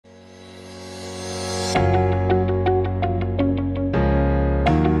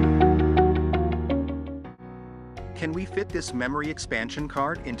Can we fit this memory expansion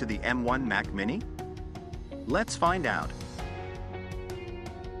card into the M1 Mac Mini? Let's find out.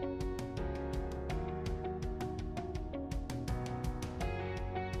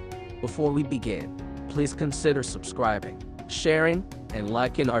 Before we begin, please consider subscribing, sharing, and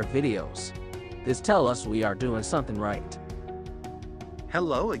liking our videos. This tells us we are doing something right.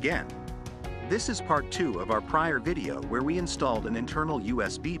 Hello again. This is part 2 of our prior video where we installed an internal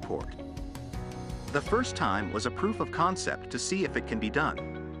USB port. The first time was a proof of concept to see if it can be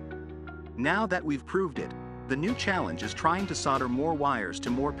done. Now that we've proved it, the new challenge is trying to solder more wires to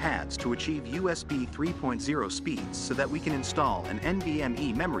more pads to achieve USB 3.0 speeds so that we can install an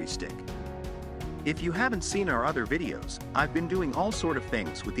NVMe memory stick. If you haven't seen our other videos, I've been doing all sort of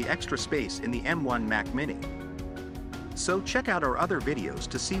things with the extra space in the M1 Mac Mini. So check out our other videos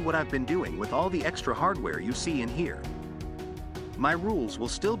to see what I've been doing with all the extra hardware you see in here. My rules will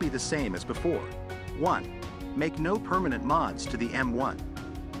still be the same as before. 1. Make no permanent mods to the M1.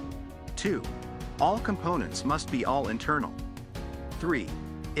 2. All components must be all internal. 3.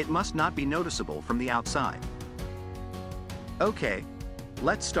 It must not be noticeable from the outside. Okay,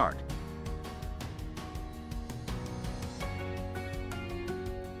 let's start.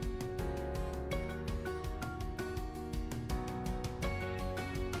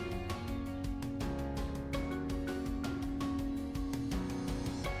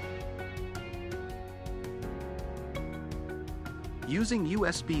 Using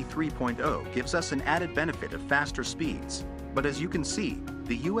USB 3.0 gives us an added benefit of faster speeds, but as you can see,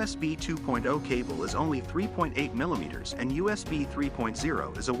 the USB 2.0 cable is only 3.8 millimeters and USB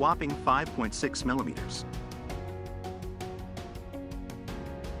 3.0 is a whopping 5.6 millimeters.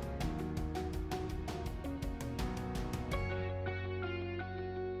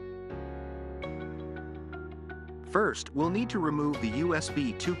 First, we'll need to remove the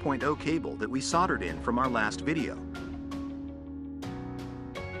USB 2.0 cable that we soldered in from our last video.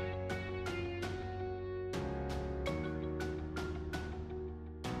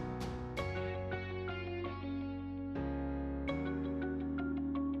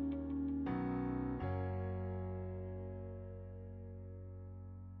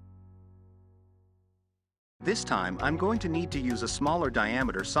 This time, I'm going to need to use a smaller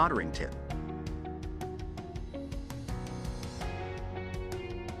diameter soldering tip.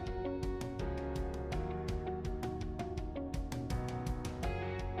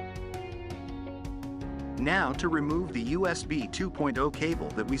 Now to remove the USB 2.0 cable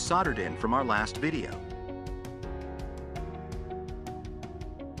that we soldered in from our last video.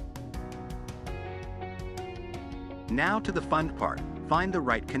 Now to the fun part, find the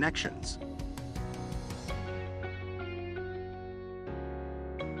right connections.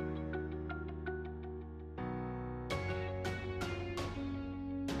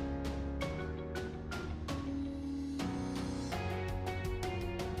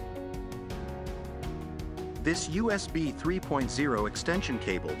 This USB 3.0 extension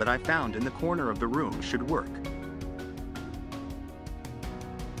cable that I found in the corner of the room should work.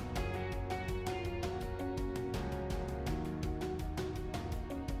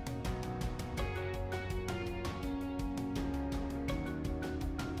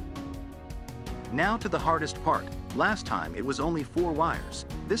 Now to the hardest part. Last time it was only 4 wires.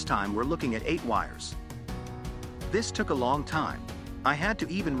 This time we're looking at 8 wires. This took a long time. I had to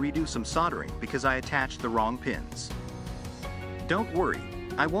even redo some soldering because I attached the wrong pins. Don't worry,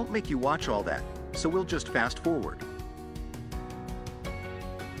 I won't make you watch all that, so we'll just fast forward.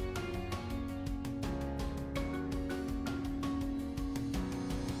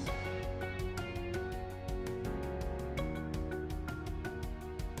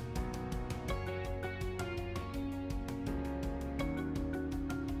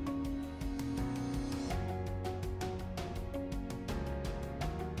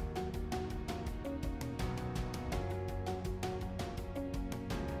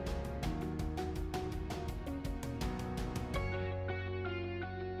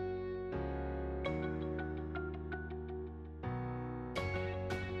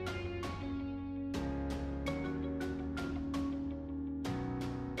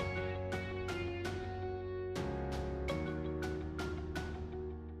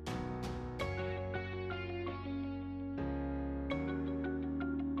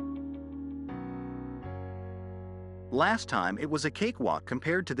 Last time it was a cakewalk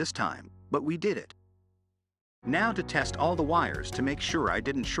compared to this time, but we did it. Now to test all the wires to make sure I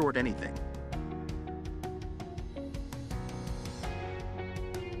didn't short anything.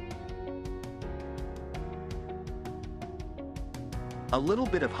 A little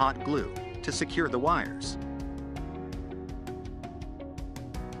bit of hot glue, to secure the wires.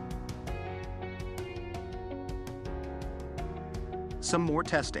 Some more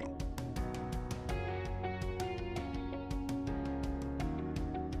testing.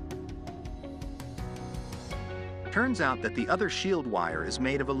 Turns out that the other shield wire is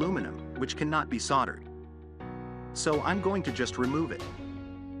made of aluminum, which cannot be soldered. So I'm going to just remove it.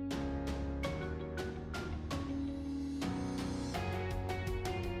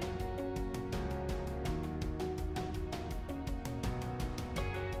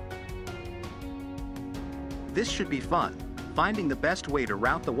 This should be fun, finding the best way to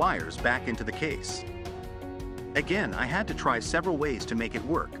route the wires back into the case. Again, I had to try several ways to make it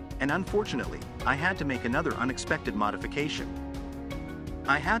work, and unfortunately, I had to make another unexpected modification.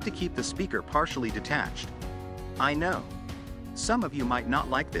 I had to keep the speaker partially detached. I know. Some of you might not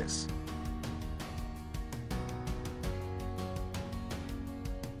like this.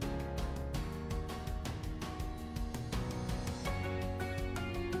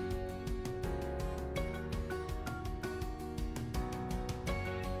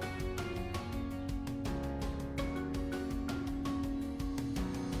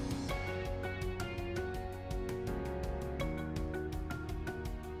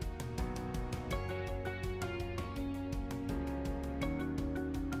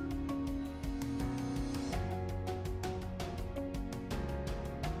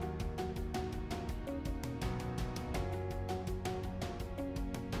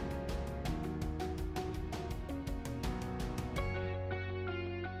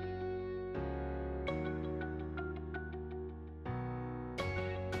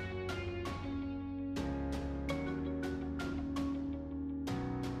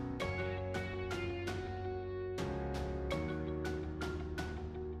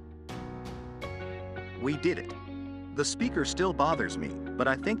 We did it. The speaker still bothers me, but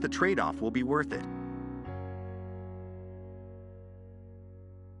I think the trade-off will be worth it.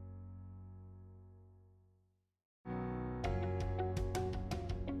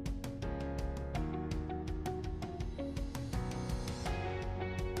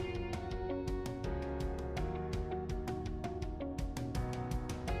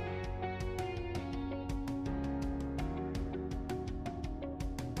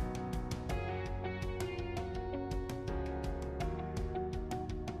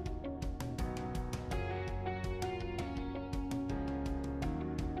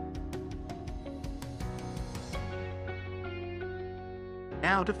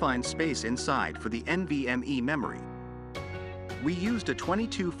 Now to find space inside for the NVMe memory. We used a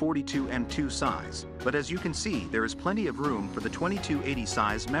 2242 M.2 size, but as you can see, there is plenty of room for the 2280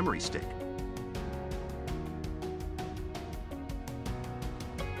 size memory stick.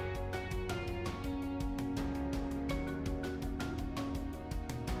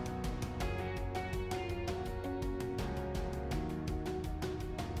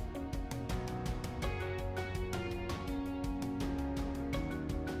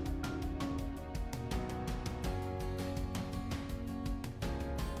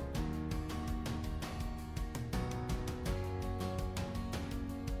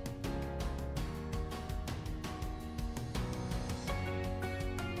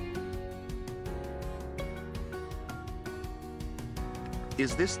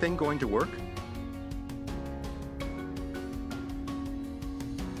 Is this thing going to work?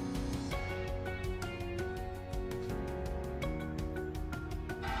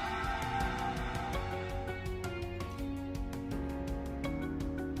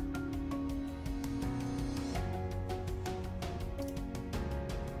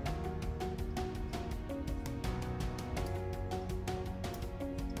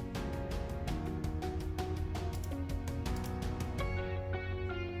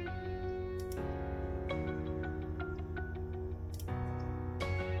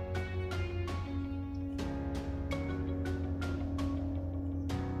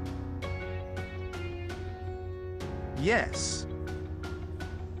 Yes.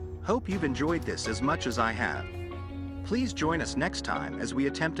 Hope you've enjoyed this as much as I have. Please join us next time as we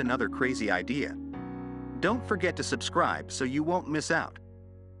attempt another crazy idea. Don't forget to subscribe so you won't miss out.